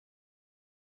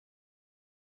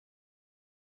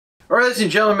Alright, ladies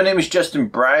and gentlemen, my name is Justin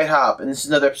Breithaupt, and this is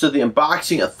another episode of the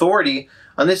Unboxing Authority.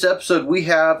 On this episode, we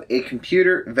have a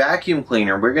computer vacuum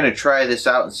cleaner. We're going to try this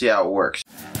out and see how it works.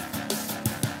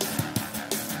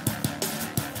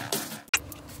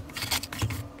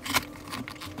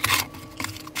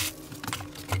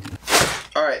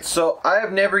 Alright, so I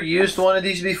have never used one of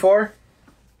these before.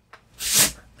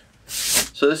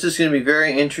 So this is going to be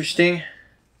very interesting.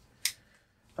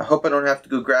 I hope I don't have to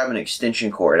go grab an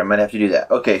extension cord. I might have to do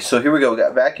that. Okay, so here we go. We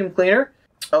got vacuum cleaner.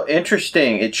 Oh,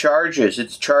 interesting. It charges.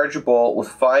 It's chargeable with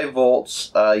 5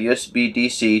 volts USB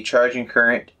DC charging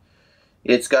current.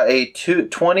 It's got a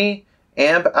 20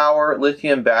 amp hour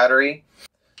lithium battery.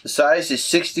 The size is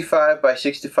 65 by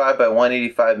 65 by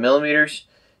 185 millimeters.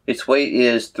 Its weight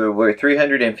is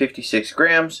 356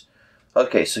 grams.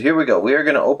 Okay, so here we go. We are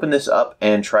going to open this up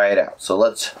and try it out. So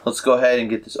let's go ahead and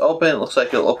get this open. It looks like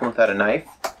it'll open without a knife.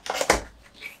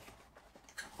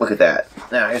 Look at that.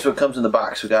 Now here's what comes in the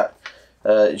box. We got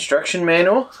instruction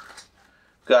manual.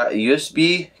 Got a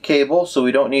USB cable, so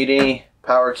we don't need any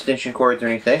power extension cords or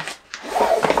anything.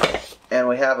 And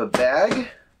we have a bag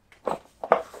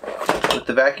with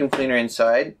the vacuum cleaner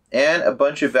inside and a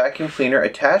bunch of vacuum cleaner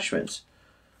attachments.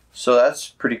 So that's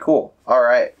pretty cool. All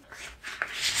right.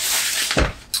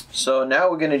 So now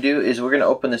what we're going to do is we're going to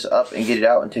open this up and get it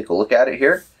out and take a look at it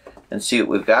here and see what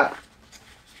we've got.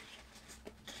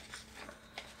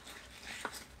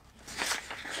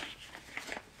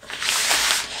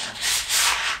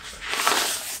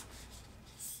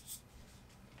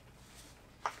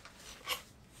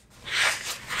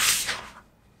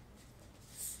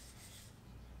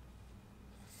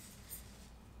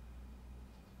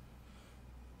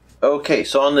 Okay,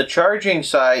 so on the charging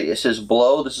side, it says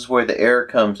blow. This is where the air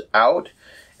comes out.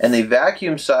 And the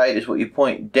vacuum side is what you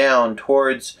point down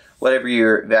towards whatever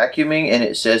you're vacuuming, and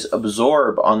it says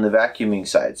absorb on the vacuuming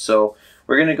side. So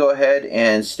we're going to go ahead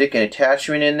and stick an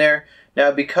attachment in there.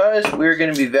 Now, because we're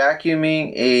going to be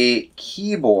vacuuming a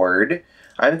keyboard,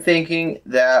 I'm thinking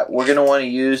that we're going to want to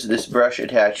use this brush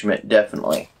attachment,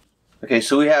 definitely. Okay,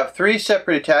 so we have 3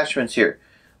 separate attachments here.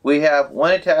 We have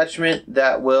one attachment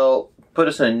that will put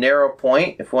us in a narrow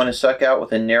point if we want to suck out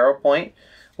with a narrow point.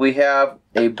 We have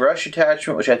a brush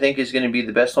attachment, which I think is going to be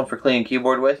the best one for cleaning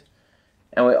keyboard with.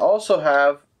 And we also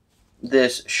have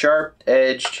this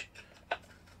sharp-edged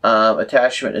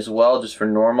attachment as well, just for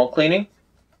normal cleaning.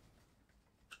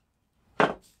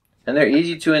 And they're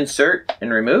easy to insert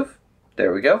and remove.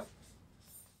 There we go.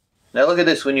 Now look at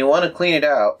this. When you want to clean it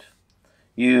out,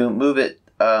 you move it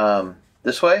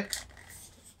this way.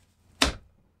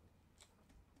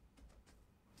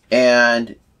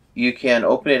 And you can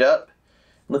open it up.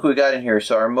 Look what we got in here.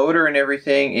 So our motor and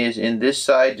everything is in this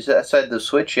side. Is that side the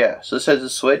switch? Yeah. So this has the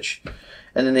switch.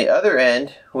 And then the other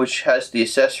end, which has the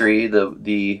accessory,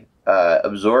 the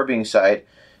absorbing side,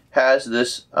 has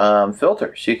this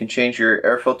filter. So you can change your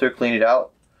air filter, clean it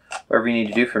out, whatever you need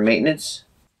to do for maintenance.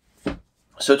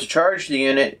 So to charge the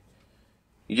unit,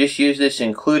 you just use this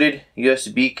included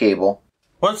USB cable.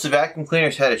 Once the vacuum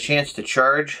cleaner's had a chance to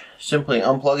charge, simply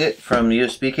unplug it from the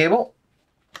USB cable.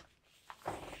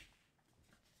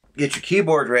 Get your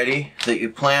keyboard ready that you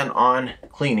plan on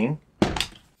cleaning.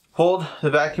 Hold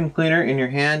the vacuum cleaner in your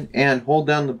hand and hold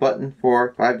down the button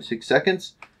for 5 to 6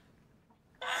 seconds.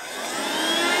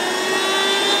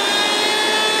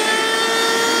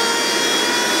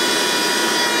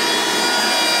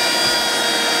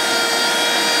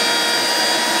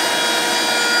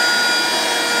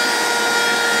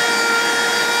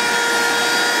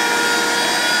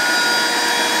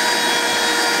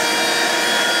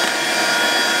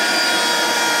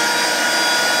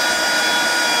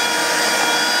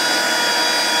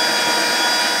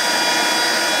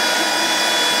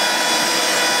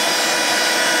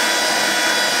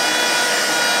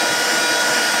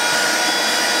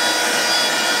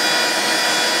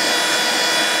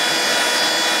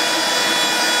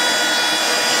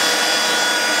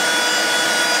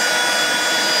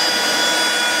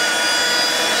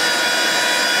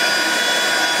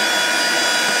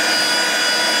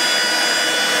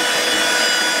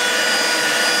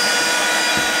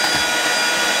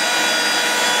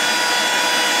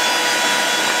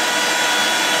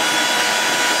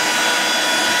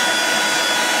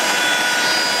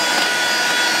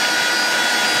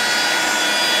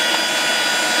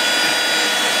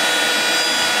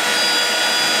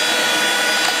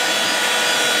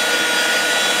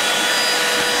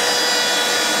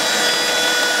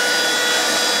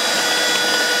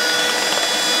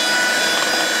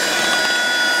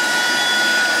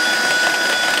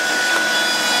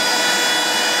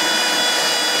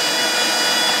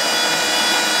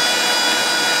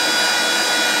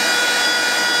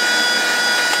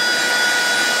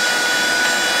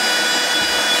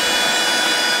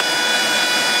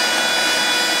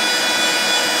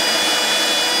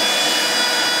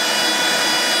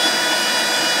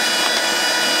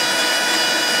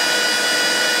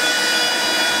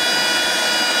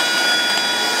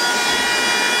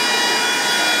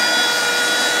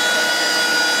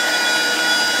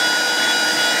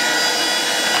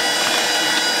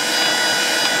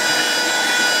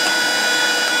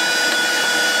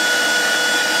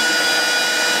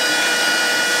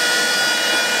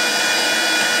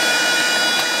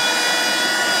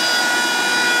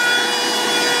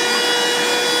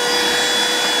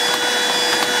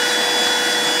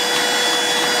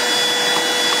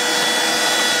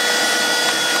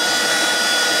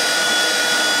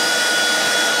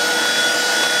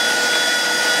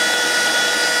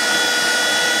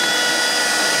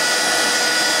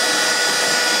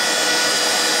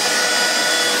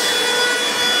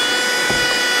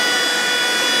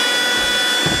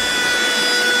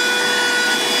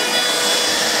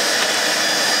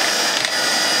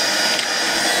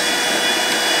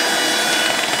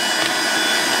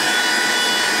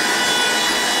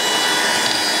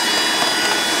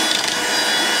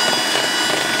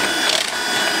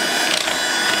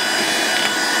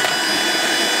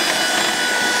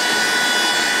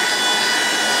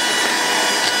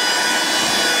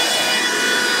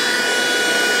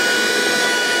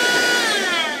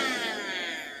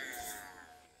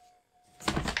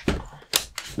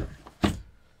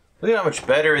 Look at how much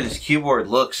better this keyboard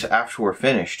looks after we're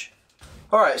finished.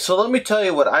 Alright, so let me tell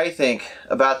you what I think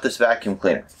about this vacuum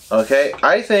cleaner. Okay,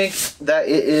 I think that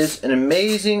it is an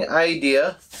amazing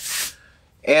idea,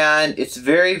 and it's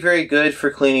very, very good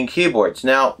for cleaning keyboards.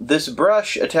 Now, this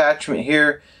brush attachment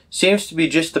here seems to be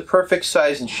just the perfect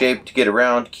size and shape to get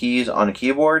around keys on a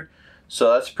keyboard,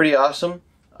 so that's pretty awesome.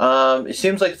 It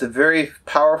seems like it's a very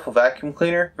powerful vacuum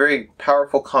cleaner, very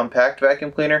powerful compact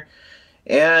vacuum cleaner.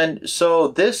 And so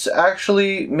this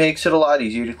actually makes it a lot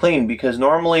easier to clean, because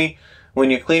normally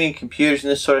when you're cleaning computers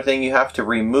and this sort of thing, you have to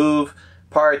remove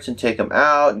parts and take them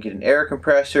out and get an air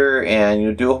compressor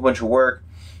and do a whole bunch of work.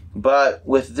 But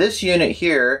with this unit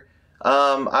here,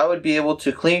 I would be able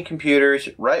to clean computers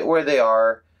right where they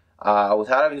are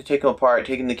without having to take them apart,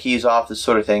 taking the keys off, this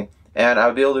sort of thing. And I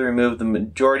would be able to remove the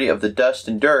majority of the dust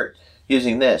and dirt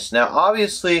using this. Now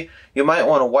obviously you might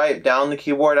want to wipe down the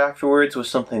keyboard afterwards with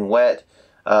something wet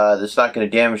that's not going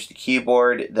to damage the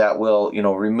keyboard, that will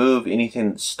remove anything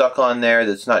that's stuck on there,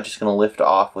 that's not just going to lift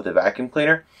off with a vacuum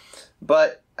cleaner.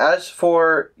 But as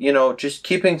for just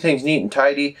keeping things neat and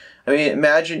tidy, I mean,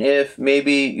 imagine if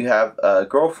maybe you have a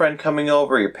girlfriend coming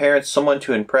over, your parents, someone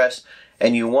to impress,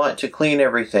 and you want to clean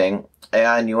everything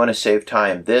and you want to save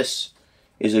time. This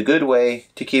is a good way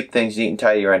to keep things neat and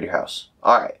tidy around your house.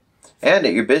 Alright, and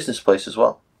at your business place as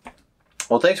well.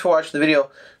 Well, thanks for watching the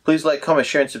video. Please like, comment,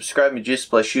 share, and subscribe. And Jesus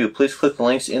bless you. Please click the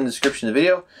links in the description of the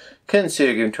video.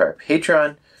 Consider giving to our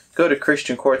Patreon. Go to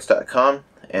ChristianQuartz.com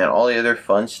and all the other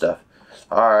fun stuff.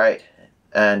 Alright,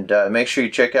 and make sure you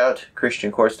check out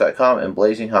ChristianQuartz.com and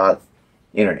Blazing Hot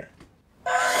Internet.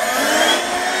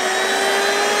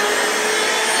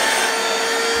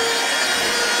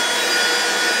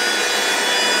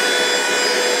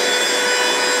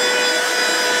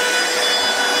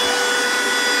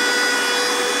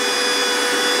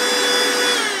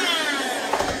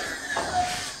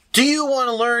 Do you want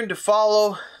to learn to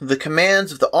follow the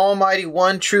commands of the Almighty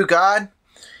One True God?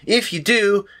 If you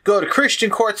do, go to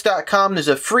ChristianQuartz.com. There's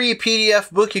a free PDF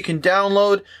book you can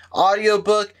download,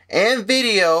 audiobook, and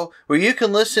video where you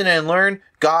can listen and learn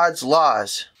God's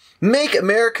laws. Make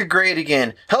America great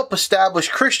again. Help establish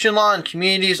Christian law in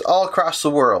communities all across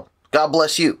the world. God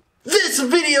bless you. This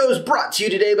video is brought to you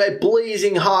today by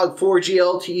Blazing Hog 4G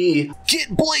LTE. Get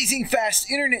blazing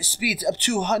fast internet speeds up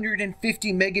to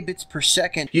 150 megabits per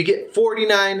second. You get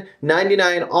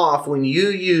 $49.99 off when you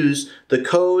use the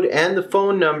code and the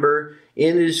phone number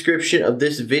in the description of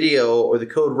this video, or the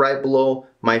code right below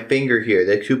my finger here,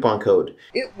 the coupon code.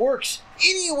 It works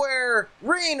anywhere,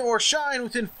 rain or shine,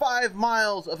 within 5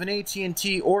 miles of an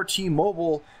AT&T or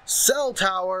T-Mobile cell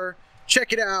tower.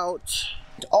 Check it out.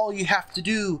 All you have to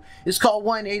do is call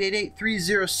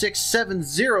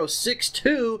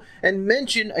 1-888-306-7062 and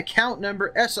mention account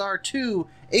number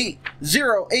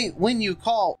SR2808 when you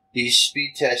call. These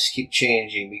speed tests keep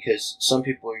changing because some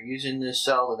people are using this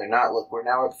cell and they're not. Look, we're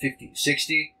now at 50,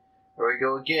 60. There we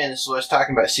go again. This is what I was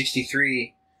talking about,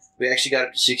 63. We actually got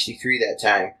up to 63 that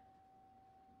time.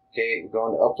 Okay, we're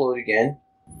going to upload again.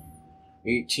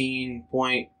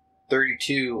 18.32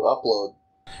 upload.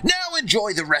 Now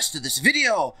enjoy the rest of this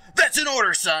video. That's an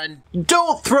order, son.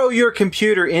 Don't throw your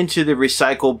computer into the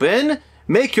recycle bin.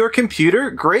 Make your computer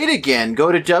great again.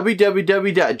 Go to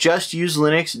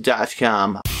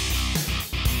www.justuselinux.com.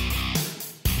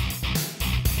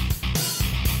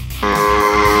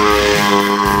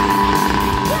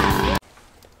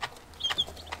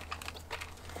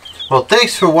 Well,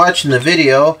 thanks for watching the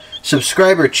video.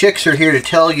 Subscriber chicks are here to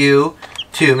tell you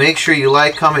to make sure you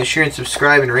like, comment, share, and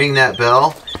subscribe, and ring that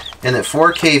bell. And that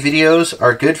 4K videos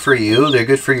are good for you. They're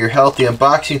good for your health. The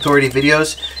Unboxing Authority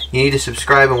videos, you need to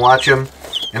subscribe and watch them.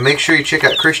 And make sure you check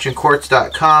out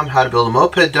ChristianQuartz.com,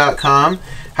 HowToBuildAMoped.com,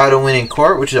 How to Win in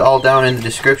Court, which is all down in the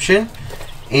description.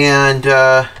 And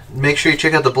make sure you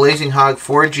check out the Blazing Hog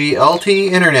 4G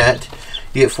LTE Internet.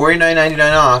 You get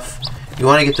 $49.99 off. You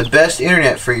want to get the best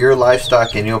internet for your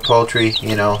livestock and your poultry,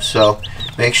 so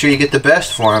make sure you get the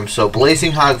best for them. So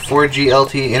Blazing Hog 4G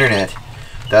LTE Internet,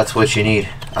 that's what you need.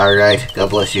 Alright, God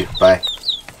bless you. Bye.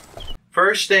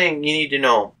 First thing you need to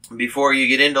know before you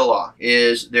get into law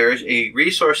is there's a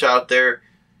resource out there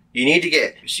you need to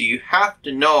get. So you have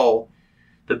to know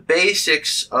the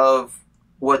basics of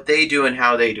what they do and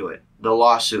how they do it, the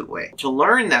lawsuit way. To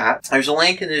learn that, there's a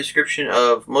link in the description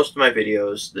of most of my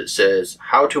videos that says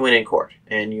how to win in court.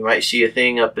 And you might see a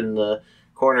thing up in the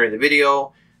corner of the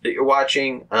video that you're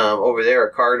watching over there,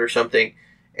 a card or something.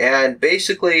 And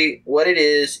basically what it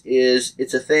is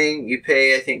it's a thing you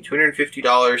pay, I think,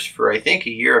 $250 for, I think,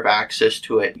 a year of access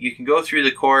to it. You can go through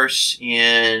the course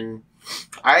in,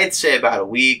 I'd say, about a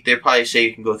week. They probably say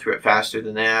you can go through it faster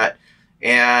than that.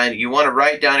 and you want to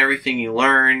write down everything you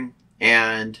learn.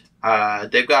 And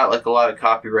they've got like a lot of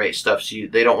copyright stuff, so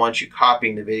they don't want you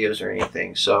copying the videos or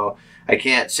anything. So I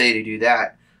can't say to do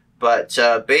that. But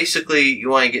basically, you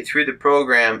want to get through the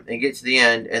program and get to the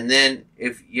end, and then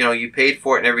if you paid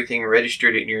for it and everything and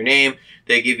registered it in your name,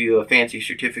 they give you a fancy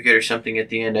certificate or something at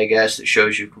the end, I guess, that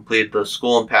shows you completed the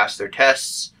school and passed their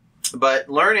tests. But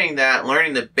learning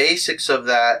the basics of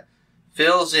that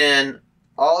fills in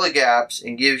all the gaps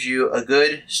and gives you a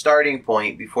good starting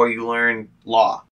point before you learn law.